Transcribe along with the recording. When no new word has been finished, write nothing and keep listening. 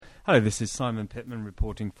Hello, this is Simon Pittman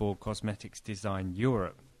reporting for Cosmetics Design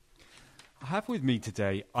Europe. I have with me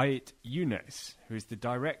today Critt Younes, who is the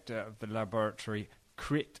director of the laboratory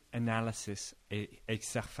Critt Analyse Et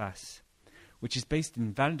Surface, which is based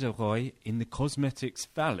in Val de Roye in the Cosmetics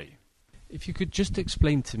Valley. If you could just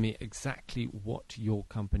explain to me exactly what your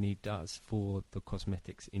company does for the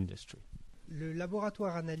cosmetics industry. The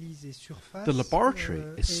laboratory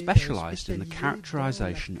is specialized in the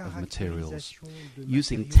characterization of materials.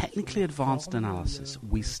 Using technically advanced analysis,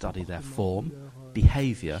 we study their form,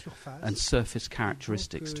 behavior, and surface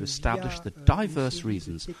characteristics to establish the diverse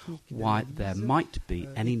reasons why there might be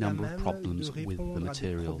any number of problems with the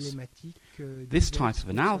materials. This type of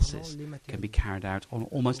analysis can be carried out on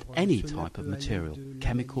almost any type of material,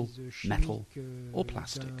 chemical, metal, or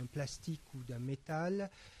plastic.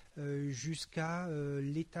 Jusqu'à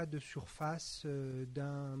l'état de surface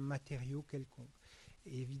d'un matériau quelconque.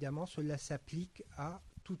 Et évidemment, cela s'applique à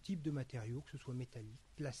tout type de matériaux, que ce soit métallique,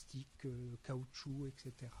 plastique, caoutchouc,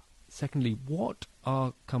 etc. Secondly, what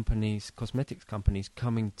are companies, cosmetics companies,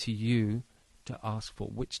 coming to you to ask for?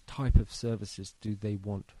 Which type of services do they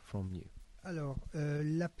want from you? Alors,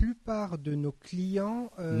 la plupart de nos clients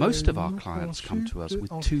Most of our clients come to us with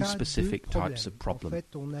two specific types of problem.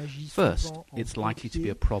 First, it's likely to be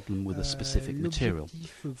a problem with a specific material.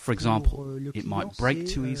 For example, it might break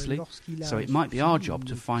too easily, so it might be our job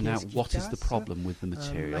to find out what is the problem with the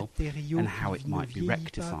material and how it might be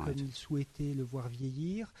rectified.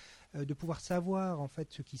 De pouvoir savoir en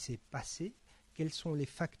fait ce qui s'est passé, quels sont les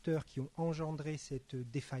facteurs qui ont engendré cette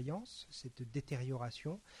défaillance, cette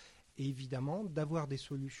détérioration, et évidemment d'avoir des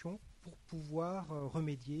solutions pour pouvoir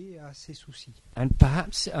remédier à ces soucis. And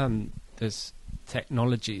perhaps there's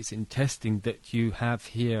technologies in testing that you have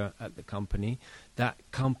here at the company that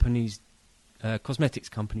companies, cosmetics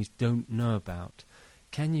companies don't know about.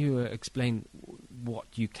 Can you explain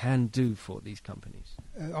what you can do for these companies?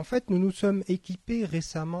 En fait, nous nous sommes équipés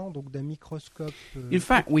récemment donc d'un microscope. In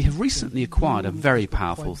fact, we have recently acquired a very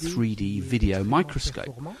powerful 3D video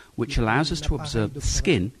microscope, which allows us to observe the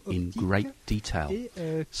skin in great detail.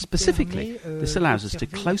 Specifically, this allows us to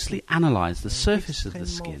closely analyze the surface of the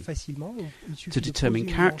skin to determine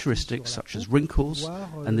characteristics such as wrinkles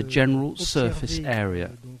and the general surface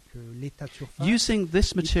area. Using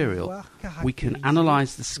this material, we can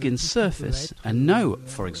analyze the skin's surface and know,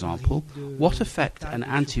 for example, what effect an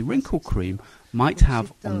anti-wrinkle cream might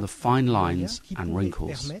have on the fine lines and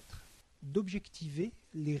wrinkles. D'objectiver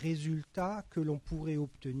les résultats que l'on pourrait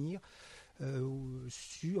obtenir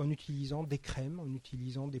en utilisant des crèmes, en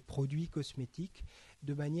utilisant des produits cosmétiques,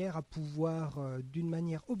 de manière à pouvoir, d'une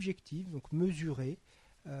manière objective, donc mesurer,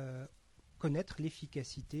 connaître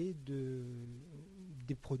l'efficacité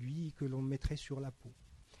des produits que l'on mettrait sur la peau.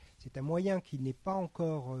 C'est un moyen qui n'est pas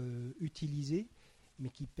encore utilisé, mais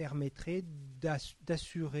qui permettrait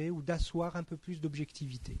d'assurer ou d'asseoir un peu plus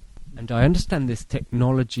d'objectivité. And I understand this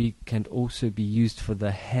technology can also be used for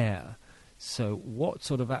the hair. So what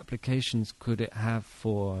sort of applications could it have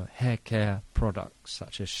for hair care products,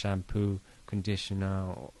 such as shampoo,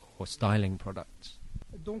 conditioner, or styling products?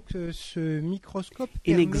 Donc, ce microscope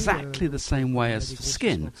In exactly the same way as for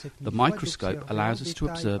skin, the microscope allows us to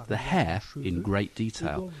observe the hair in great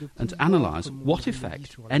detail and to analyze what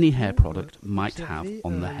effect any hair product might have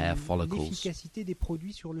on the hair follicles.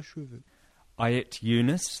 Critt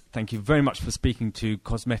Younes, thank you very much for speaking to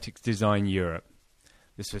Cosmetics Design Europe.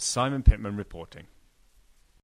 This was Simon Pittman reporting.